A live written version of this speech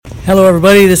Hello,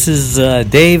 everybody. This is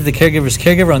Dave, the Caregiver's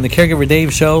Caregiver, on the Caregiver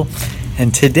Dave Show.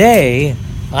 And today,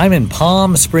 I'm in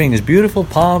Palm Springs, beautiful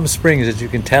Palm Springs. As you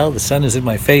can tell, the sun is in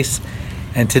my face.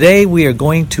 And today, we are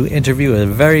going to interview a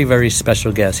very, very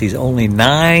special guest. He's only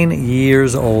 9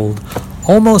 years old,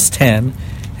 almost 10,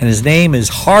 and his name is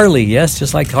Harley. Yes,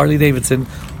 just like Harley Davidson,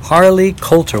 Harley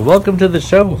Coulter. Welcome to the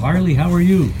show, Harley. How are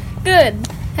you? Good.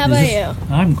 How about you?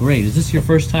 I'm great. Is this your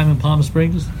first time in Palm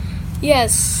Springs?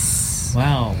 Yes.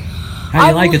 Wow. How do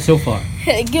you like it so far?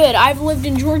 Good. I've lived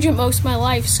in Georgia most of my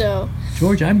life, so...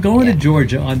 Georgia? I'm going to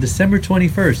Georgia on December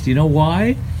 21st. Do you know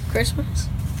why? Christmas?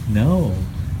 No.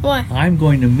 Why? I'm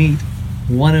going to meet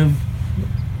I'm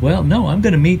going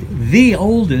to meet the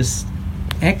oldest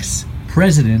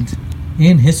ex-president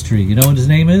in history. You know what his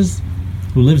name is?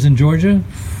 Who lives in Georgia?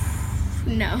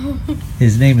 No.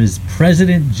 His name is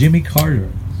President Jimmy Carter.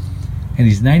 And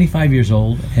he's 95 years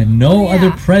old, and no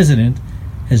other president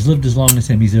has lived as long as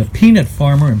him. He's a peanut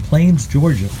farmer in Plains,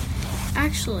 Georgia.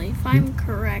 Actually, if I'm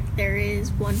correct, there is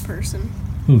one person.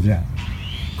 Who's that?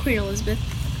 Queen Elizabeth.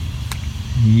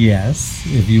 Yes,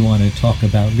 if you want to talk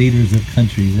about leaders of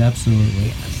countries, absolutely.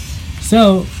 Yes.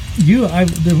 So,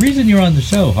 the reason you're on the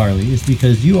show, Harley, is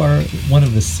because you are one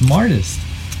of the smartest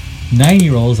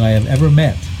 9-year-olds I have ever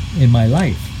met in my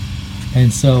life.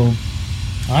 And so,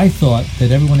 I thought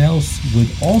that everyone else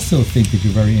would also think that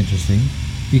you're very interesting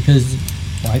because...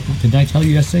 didn't I tell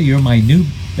you yesterday you're my new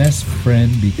best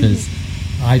friend because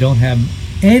I don't have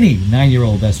any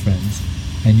 9-year-old best friends,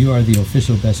 and you are the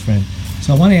official best friend.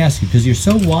 So I want to ask you, because you're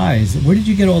so wise, where did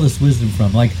you get all this wisdom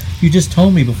from? Like you just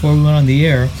told me before we went on the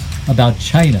air about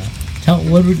China.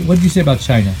 What did you say about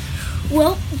China?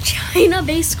 Well, China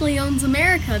basically owns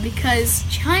America because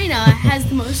China has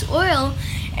the most oil,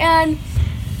 and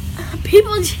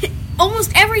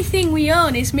almost everything we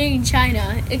own is made in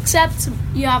China, except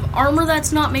you have armor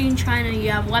that's not made in China, you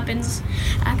have weapons.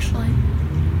 Actually,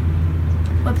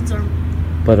 weapons are...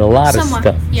 But a lot of stuff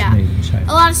is made in China.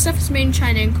 A lot of stuff is made in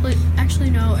China, actually,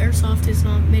 no, airsoft is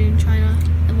not made in China.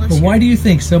 But why do you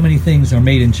think so many things are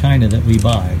made in China that we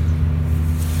buy?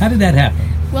 How did that happen?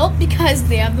 Well, because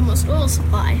they have the most oil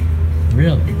supply.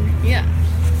 Really? Yeah.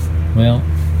 Well,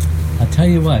 I'll tell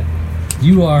you what,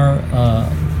 you are...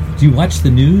 do you watch the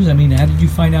news? I mean, how did you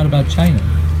find out about China?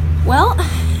 Well,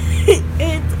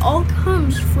 it all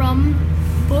comes from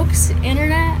books,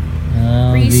 internet,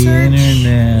 research. The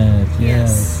internet,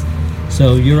 yes.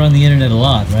 So you're on the internet a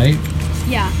lot, right?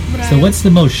 Yeah. So what's the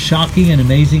most shocking and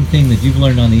amazing thing that you've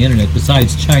learned on the internet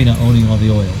besides China owning all the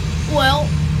oil? Well,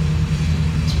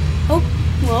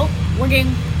 World War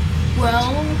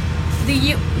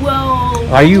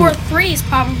III is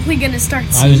probably going to start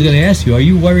soon. I was going to ask you, are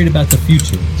you worried about the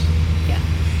future? Yeah.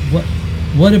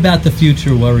 What about the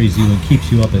future worries you and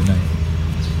keeps you up at night?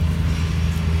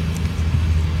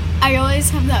 I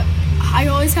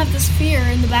always have this fear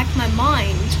in the back of my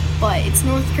mind, but it's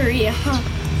North Korea.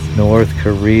 North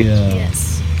Korea.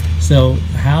 Yes. So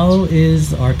how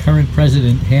is our current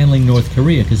president handling North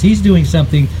Korea? Because he's doing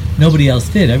something nobody else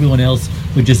did. Everyone else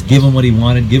would just give him what he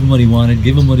wanted, give him what he wanted,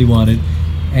 give him what he wanted,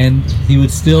 and he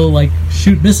would still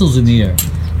shoot missiles in the air.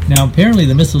 Now apparently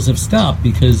the missiles have stopped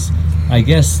because I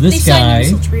guess this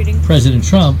guy, President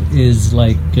Trump, is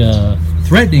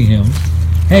threatening him.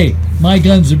 Hey, my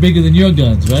guns are bigger than your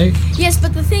guns, right? Yes,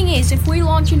 but the thing is, if we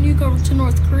launch a nuke over to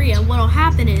North Korea, what'll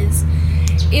happen is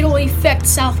it'll affect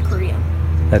South Korea.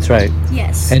 That's right.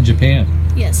 Yes. And Japan.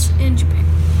 Yes, and Japan.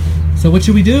 So what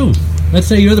should we do? Let's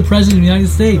say you're the president of the United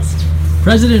States.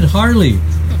 President Harley,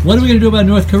 what are we going to do about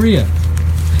North Korea?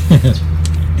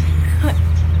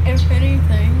 If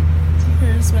anything,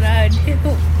 here's what I would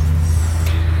do.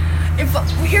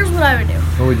 Here's what I would do.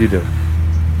 What would you do?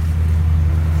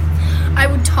 I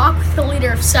would talk with the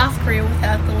leader of South Korea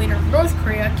without the leader of North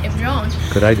Korea, Kim Jong.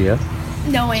 Good idea.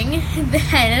 Knowing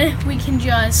that we can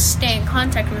just stay in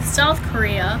contact with South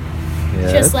Korea,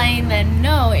 just letting them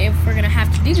know if we're going to have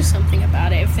to do something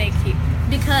about it if they keep...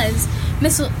 Because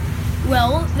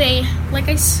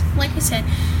like I said,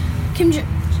 Kim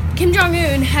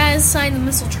Jong-un has signed the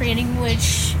missile treaty,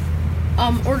 which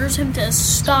orders him to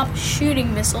stop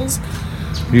shooting missiles.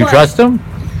 You trust him?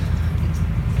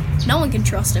 No one can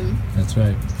trust him. That's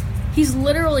right. He's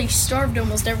literally starved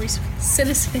almost every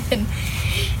citizen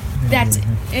that's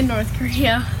in North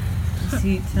Korea. Is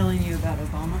he telling you about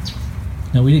Obama?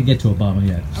 No, we didn't get to Obama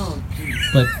yet. Oh, geez.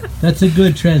 But that's a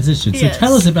good transition. So Yes.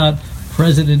 tell us about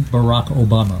President Barack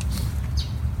Obama.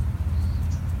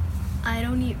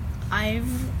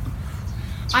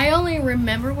 I only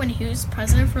remember when he was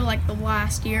president for the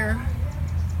last year.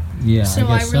 Yeah, So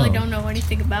I I guess really so. don't know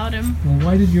anything about him. Well,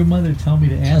 why did your mother tell me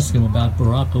to ask him about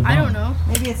Barack Obama? I don't know.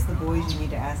 Maybe it's the boys you need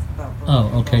to ask about.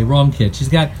 Oh, okay, wrong kid. She's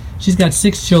got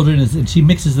 6 children, and she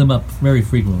mixes them up very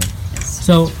frequently.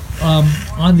 So,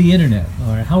 on the internet,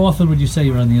 all right, how often would you say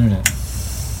you're on the internet?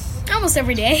 Almost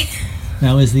every day.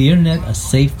 Now, is the internet a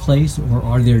safe place, or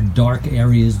are there dark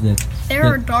areas that... There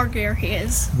are dark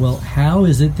areas. Well, how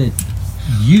is it that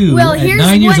you, Well, at here's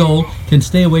 9 years what- old, can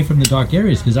stay away from the dark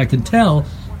areas? Because I can tell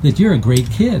that you're a great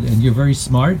kid, and you're very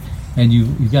smart, and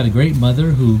you've got a great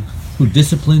mother who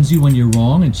disciplines you when you're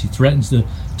wrong, and she threatens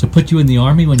to put you in the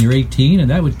army when you're 18, and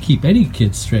that would keep any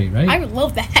kid straight, right? I would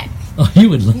love that. Oh, you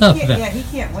would love that. Yeah, he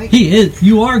can't wait. He is.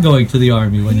 You are going to the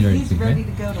army when you're 18, He's ready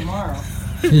right? to go tomorrow.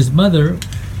 His mother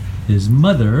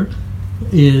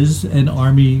is an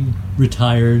army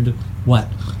retired what?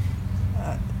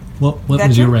 What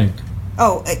was your rank?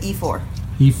 Oh, E4.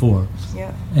 E4.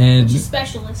 Yeah. And She's a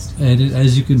specialist.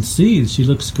 as you can see, she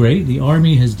looks great. The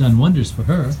army has done wonders for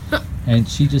her, and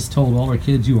she just told all her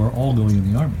kids, "You are all going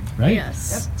in the army," right?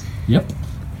 Yes. Yep.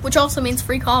 Which also means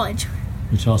free college.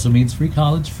 Which also means free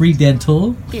college, free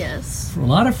dental, Yes. a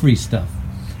lot of free stuff.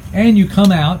 And you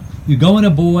come out, you go in a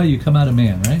boy, you come out a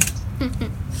man, right?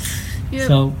 Yep.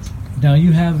 So now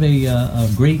you have a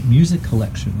great music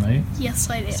collection, right? Yes,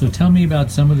 I did. So tell me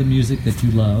about some of the music that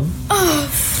you love.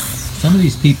 Some of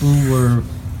these people were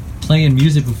playing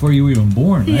music before you were even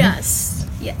born, right? Yes.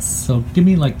 Yes. So give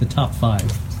me like the top 5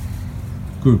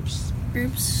 groups.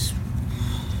 Groups.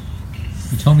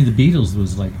 You told me the Beatles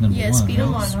was like number Yes, 1.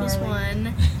 Beatles Right? was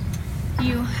one.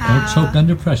 You Don't have. choke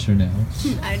under pressure now.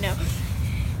 I know.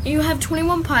 You have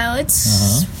 21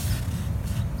 Pilots.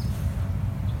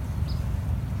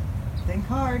 Think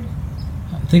hard.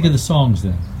 Think of the songs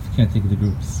then. If you can't think of the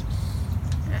groups.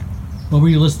 What were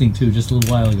you listening to just a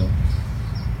little while ago?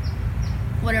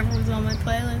 Whatever was on my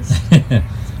playlist.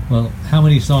 Well, how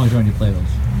many songs are on your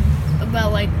playlist?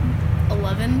 About like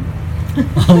 11.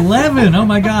 11! Oh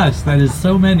my gosh, that is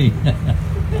so many.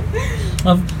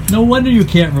 No wonder you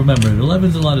can't remember it.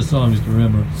 11's a lot of songs to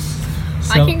remember.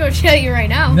 I can go tell you right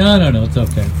now. No, it's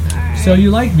okay. Alright. So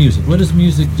you like music. What does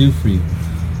music do for you?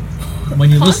 When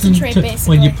you listen Concentrate, to,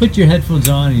 basically. when you put your headphones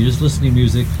on and you're just listening to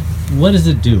music, what does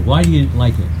it do? Why do you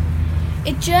like it?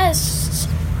 It just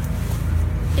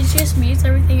mutes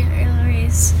everything.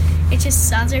 It just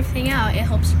sounds everything out. It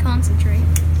helps you concentrate.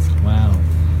 Wow.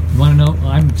 You want to know?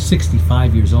 I'm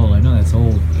 65 years old. I know that's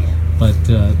old. But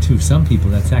to some people,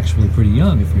 that's actually pretty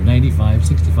young. If you're 95,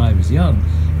 65 is young.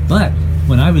 But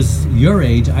when I was your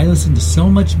age, I listened to so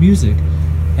much music.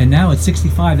 And now at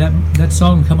 65, that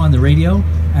song will come on the radio,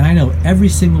 and I know every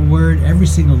single word, every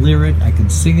single lyric. I can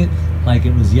sing it like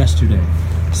it was yesterday.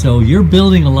 So you're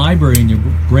building a library in your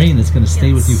brain that's going to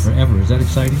stay with you forever. Is that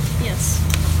exciting? Yes.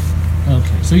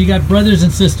 Okay. So you got brothers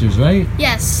and sisters, right?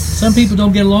 Yes. Some people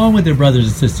don't get along with their brothers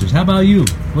and sisters. How about you?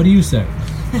 What do you say?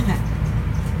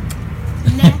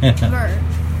 Never.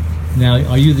 Now,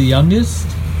 are you the youngest?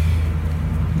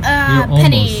 You're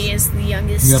Penny almost. is the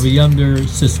youngest. You have a younger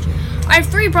sister. I have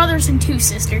 3 brothers and 2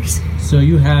 sisters. So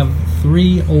you have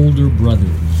 3 older brothers.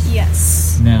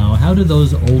 Yes. Now, how do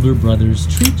those older brothers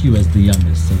treat you as the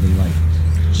youngest? Are they like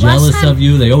jealous time- of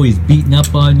you? Are they always beating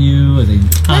up on you? Are they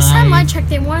Last time I kind? checked,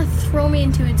 they want to throw me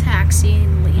into a taxi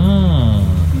and leave. Ah.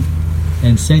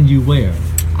 And send you where?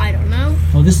 I don't know.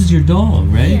 Oh, this is your dog,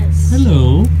 right? Yes.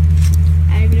 Hello.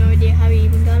 I have no idea how he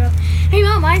even got up. Hey,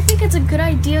 Mom, I think it's a good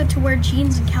idea to wear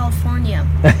jeans in California.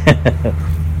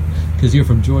 Because you're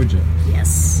from Georgia.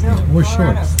 Yes. No, Or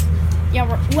Colorado. shorts.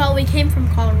 Yeah, well, we came from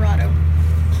Colorado.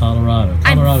 Colorado.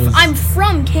 Colorado's... I'm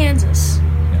from Kansas.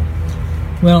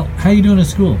 Well, how you doing at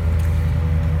school?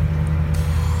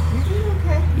 You're doing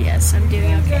okay. Yes, I'm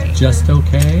doing okay. Just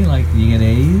okay? Like you get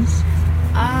A's?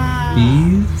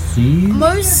 B's? C's?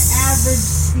 Most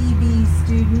Average CB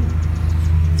student.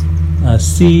 A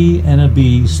C and a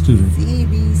B student.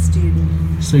 CB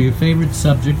student. So your favorite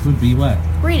subject would be what?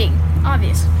 reading,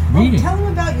 obvious. Reading. Oh, tell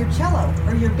them about your cello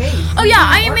or your bass. Oh yeah,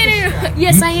 I am in Orchestra. it.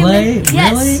 Yes, You I am play? in.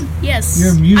 Yes, Really? yes.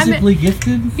 You're I'm musically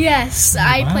gifted? Yes,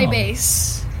 I play Wow.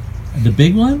 bass. The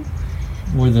big one?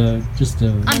 Or the just a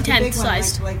I'm The 10 big one,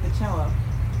 sized. like the cello.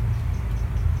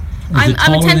 is I'm it a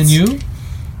taller 10 than you?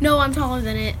 No, I'm taller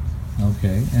than it.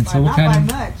 Okay. And so But what not kind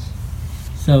by of much.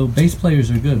 so bass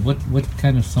players are good. What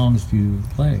kind of songs do you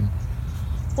play?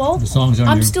 Well, The songs are on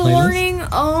I'm your still playlist? learning.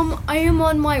 I am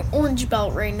on my orange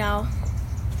belt right now.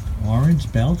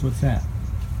 Orange belt? What's that?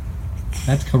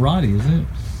 That's karate, isn't it?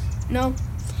 No,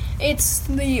 it's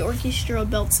the orchestra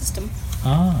belt system.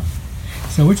 Ah.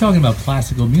 So we're talking about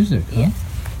classical music, huh? Yeah.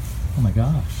 Oh my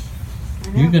gosh. I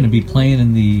know. You're going to be playing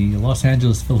in the Los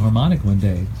Angeles Philharmonic one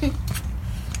day.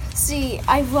 See,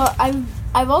 I've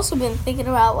also been thinking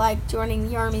about like joining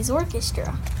the Army's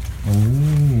orchestra.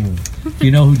 Oh. Do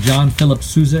you know who John Philip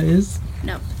Sousa is?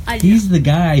 No, He's the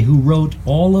guy who wrote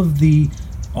all of the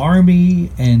Army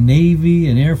and Navy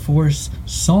and Air Force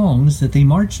songs that they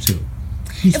march to.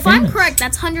 He's If famous. I'm correct,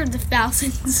 that's hundreds of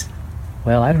thousands.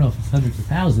 Well, I don't know if it's hundreds of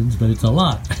thousands, but it's a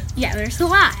lot. Yeah, there's a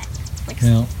lot. Like,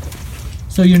 Well,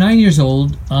 so you're 9 years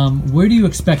old. Where do you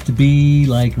expect to be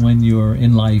like when you're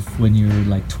in life, when you're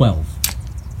like 12?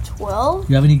 12? Do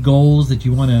you have any goals that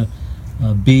you want to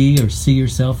be or see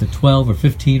yourself at 12 or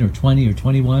 15 or 20 or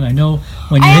 21? I know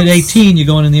when you hit 18, you're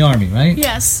going in the Army, right?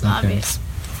 Yes, Okay. obvious.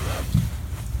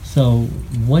 So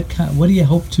what do you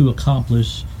hope to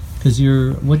accomplish? Because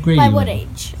what grade By are you what in?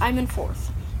 age? I'm in 4th.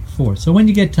 4th. So when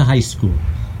you get to high school,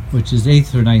 which is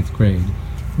 8th or 9th grade,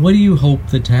 what do you hope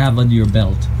to have under your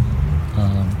belt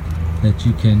that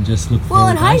you can just look forward to? Well,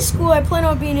 in high school, I plan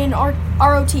on being in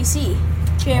ROTC.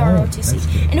 JROTC. that's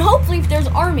good. And hopefully if there's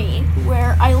Army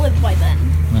where I live by then.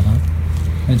 Uh-huh.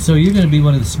 And so you're going to be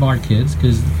one of the smart kids,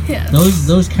 because Yes.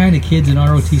 those kind of kids in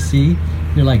ROTC,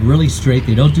 they're like really straight.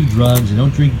 They don't do drugs. They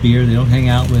don't drink beer. They don't hang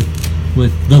out with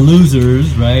the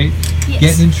losers, right? Yes.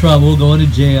 Getting in trouble, going to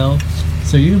jail.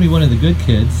 So you're going to be one of the good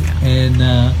kids, and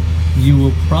you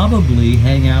will probably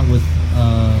hang out with...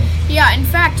 Yeah, in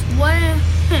fact, what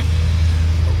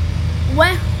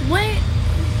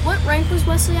rank was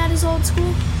Wesley at his old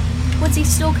school? Was he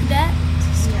still cadet?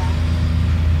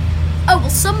 Yeah. Oh, well,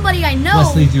 somebody I know...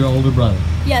 Wesley's your older brother.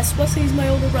 Yes, Wesley's my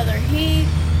older brother.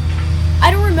 I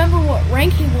don't remember what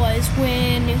rank he was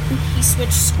when he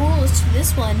switched schools to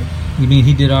this one. You mean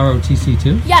he did ROTC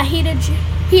too? Yeah, he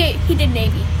did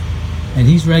Navy. And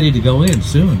he's ready to go in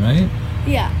soon, right?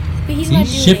 Yeah, but he's not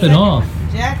He's doing shipping it. off.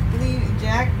 Jack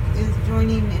is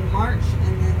joining in March,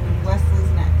 and then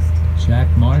Wesley's next.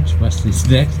 Jack March, Wesley's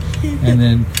next. And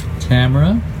then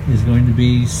Tamara is going to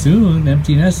be soon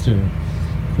empty nester,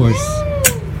 of course.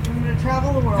 I'm going to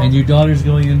travel the world. And your daughter's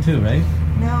going in too, right?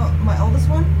 No, my oldest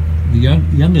one? The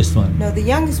youngest one. No, the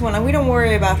youngest one. We don't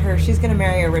worry about her. She's going to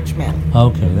marry a rich man.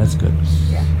 Okay, that's good.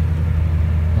 Yeah.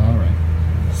 All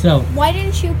right. So, Why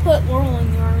didn't you put Laurel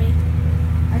in the Army?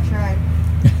 I tried.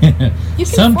 You can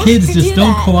some force kids her to just do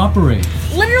don't that. cooperate.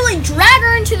 Literally drag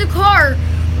her into the car,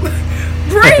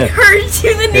 bring her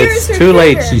to the nearest It's too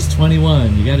late. recruiter. She's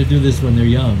 21. You got to do this when they're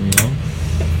young, you know?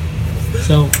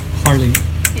 So, Harley,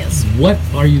 Yes. what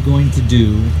are you going to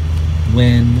do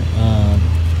when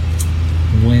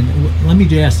let me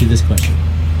just ask you this question.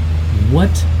 What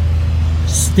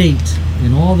state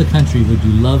in all the country would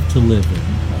you love to live in?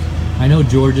 I know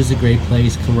Georgia's a great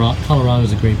place,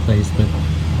 Colorado's a great place, but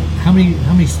how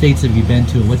many states have you been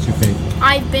to, and what's your favorite?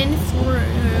 I've been through.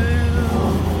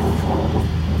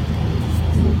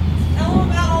 Tell them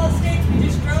about all the states we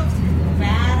just drove through.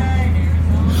 Nevada and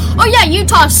Arizona. Oh yeah,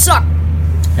 Utah sucked.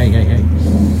 Hey.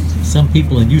 Some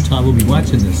people in Utah will be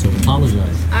watching this, so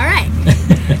apologize. All right,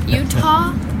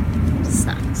 Utah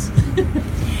sucks.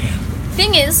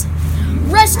 Thing is,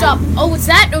 rest stop. Oh, what's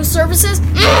that? No services.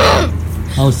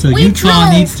 Oh, so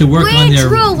Utah needs to work on their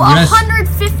We drove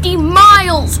 150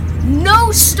 miles,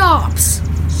 no stops,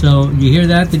 So you hear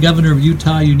that? The governor of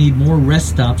Utah, you need more rest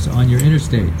stops on your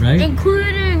interstate, right?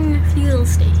 including fuel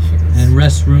stations. And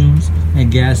restrooms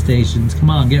and gas stations. Come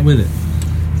on, get with it.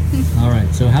 All right,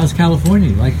 so how's California?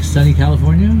 You like sunny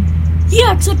California?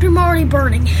 Yeah, except I'm already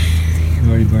burning. You're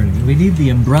already burning. We need the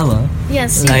umbrella.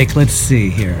 Yes. Like, let's see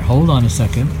here. Hold on a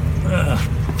second.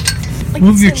 Like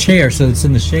Move it's your in- chair so it's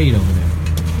in the shade over there.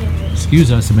 Excuse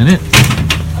us a minute.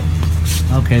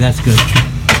 Okay, that's good.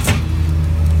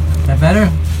 Is that better?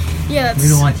 Yeah, that's. We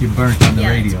don't want you burnt on the yeah,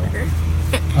 radio. that's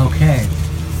better. Okay.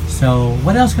 So,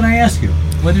 what else can I ask you?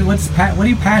 What are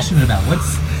you passionate about?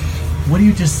 What do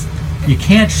you just you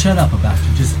can't shut up about?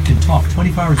 You just can talk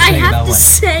 24 hours a I day have about to what?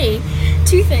 say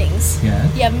two things.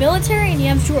 Yeah. You have military and you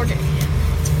have Georgia.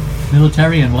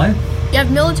 Military and what? You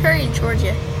have military in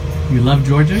Georgia. You love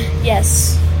Georgia?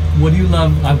 Yes. What do you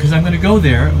love? Because I'm going to go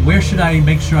there. Where should I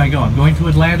make sure I go? I'm going to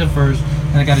Atlanta first,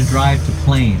 and I got to drive to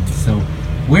Plains. So,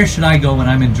 where should I go when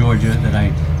I'm in Georgia that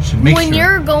I should make When sure?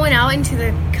 you're going out into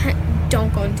the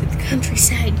don't go into the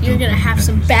countryside. You're Don't gonna go into have the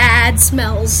some bad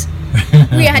smells.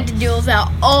 We had to deal with that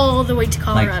all the way to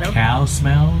Colorado. Like cow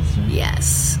smells? Or-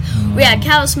 Yes. We had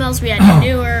cow smells. We had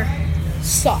manure.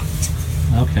 Sucked.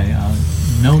 Okay.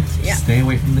 Note: Yeah. stay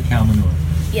away from the cow manure.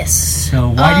 Yes. So,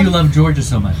 why do you love Georgia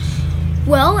so much?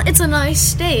 Well, it's a nice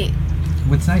state.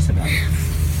 What's nice about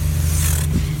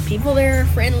it? People there are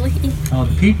friendly. Oh,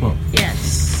 the people.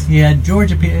 Yes. Yeah,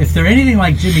 Georgia. If they're anything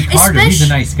like Jimmy Carter, he's a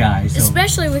nice guy. So.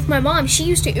 Especially with my mom. She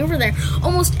used to Uber there.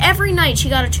 Almost every night she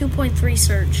got a 2.3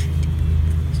 surge.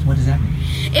 What does that mean?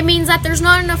 It means that there's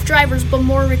not enough drivers, but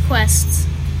more requests.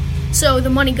 So the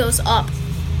money goes up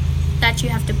that you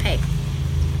have to pay.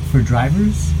 For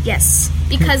drivers? Yes,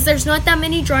 because there's not that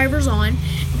many drivers on,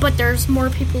 but there's more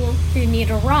people who need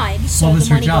a ride, so What was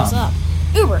the her money job? goes up.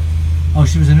 Uber. Oh,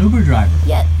 she was an Uber driver.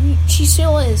 Yeah, she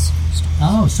still is.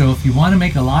 Oh, so if you want to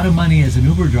make a lot of money as an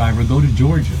Uber driver, go to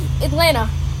Georgia. Atlanta.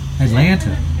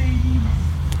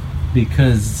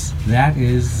 Because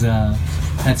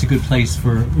that's a good place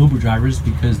for Uber drivers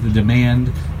because the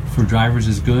demand for drivers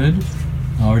is good,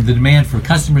 or the demand for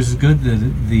customers is good.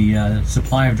 The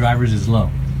supply of drivers is low.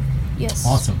 Yes.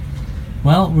 Awesome.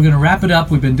 Well, we're going to wrap it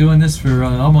up. We've been doing this for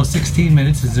almost 16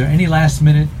 minutes. Is there any last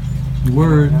minute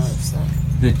words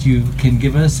that you can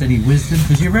give us? Any wisdom?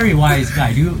 Because you're a very wise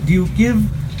guy. Do you give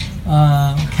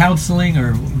counseling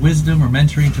or wisdom or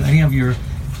mentoring to any of your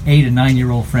 8 and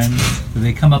 9-year-old friends? Do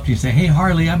they come up to you and say, "Hey,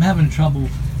 Harley, I'm having trouble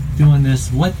doing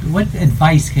this. What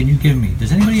advice can you give me?"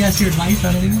 Does anybody ask your advice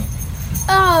on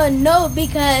anything? No,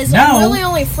 because I'm really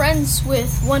only friends with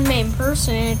one main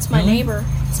person, and it's my neighbor.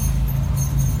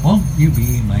 Won't you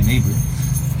be my neighbor?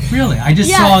 Really? I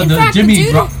just saw the fact,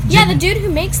 Jimmy. The dude who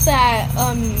makes that.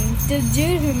 The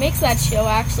dude who makes that show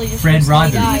actually just Fred recently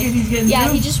Rogers.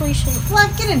 died. He just recently.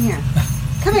 Vlad, get in here.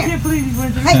 Come here. I can't believe you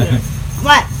went to Hey,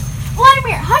 Vlad,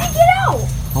 Vladimir, how do you get out?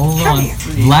 Hold Come on. here.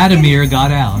 Vladimir got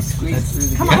out.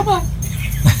 come on.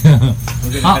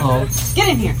 Uh-oh. Get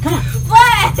in here. Come on.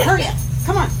 Vlad! Hurry up.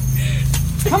 Come on.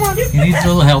 Come on. He needs a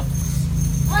little help.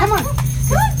 Come on.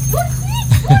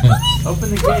 Open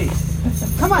the gate.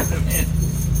 Come on.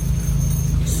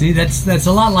 See, that's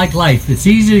a lot like life. It's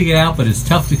easy to get out, but it's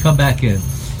tough to come back in.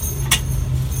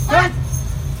 Come on.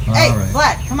 All Hey, right.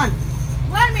 Vlad, come on.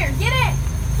 Vladimir, get it!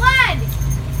 Vlad!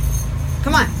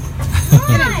 Come on.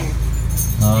 Come on!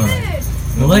 All right.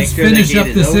 Dude! Well, let's Make sure the finish gate up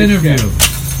is this always interview. shut.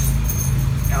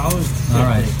 All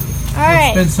right.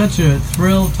 Alright. It's been such a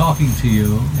thrill talking to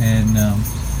you, and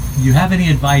you have any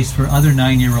advice for other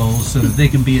 9-year-olds so that they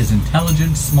can be as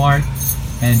intelligent, smart,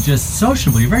 and just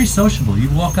sociable? You're very sociable. You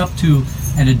walk up to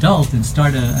an adult and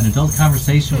start an adult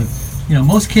conversation with,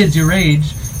 most kids your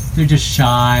age, they're just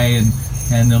shy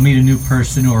and they'll meet a new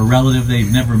person or a relative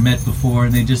they've never met before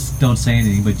and they just don't say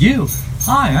anything. But you,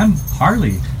 hi, I'm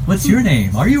Harley. What's your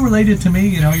name? Are you related to me?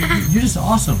 You're just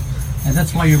awesome. And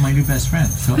that's why you're my new best friend.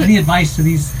 So any advice to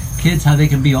these kids how they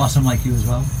can be awesome like you as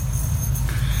well?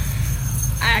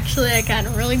 Actually, I kind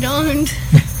of really don't.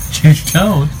 You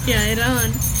don't? Yeah, I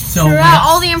don't. So Throughout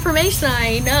all the information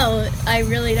I know, I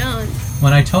really don't.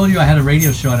 when I told you I had a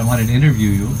radio show and I wanted to interview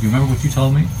you, do you remember what you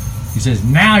told me? He says,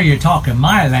 "Now you're talking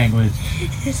my language."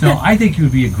 So I think you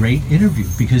would be a great interview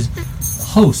because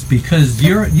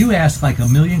you ask like a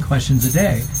million questions a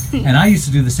day, and I used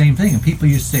to do the same thing. And people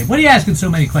used to say, "What are you asking so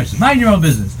many questions? Mind your own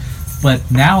business." But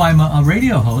now I'm a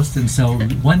radio host, and so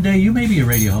one day you may be a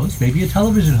radio host, maybe a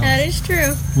television host. That is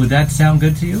true. Would that sound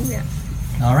good to you? Yeah.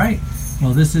 All right.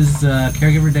 Well, this is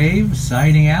Caregiver Dave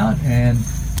signing out, and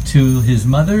to his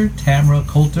mother, Tamara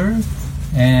Coulter,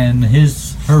 and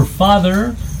her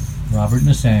father, Robert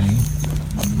Nassani,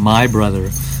 my brother.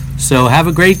 So have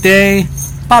a great day.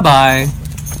 Bye-bye.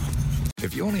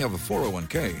 If you only have a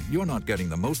 401k, you're not getting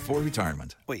the most for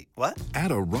retirement. Wait, what?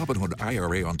 Add a Robinhood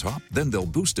IRA on top, then they'll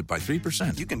boost it by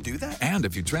 3%. You can do that? And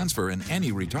if you transfer in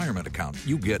any retirement account,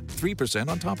 you get 3%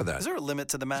 on top of that. Is there a limit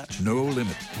to the match? No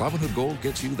limit. Robinhood Gold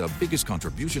gets you the biggest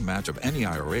contribution match of any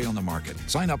IRA on the market.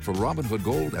 Sign up for Robinhood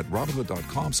Gold at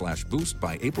Robinhood.com/boost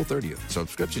by April 30th.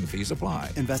 Subscription fees apply.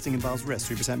 Investing involves risk.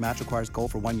 3% match requires gold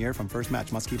for 1 year from first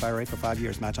match. Must keep IRA for 5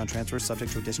 years. Match on transfers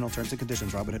subject to additional terms and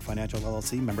conditions. Robinhood Financial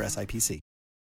LLC. Member SIPC.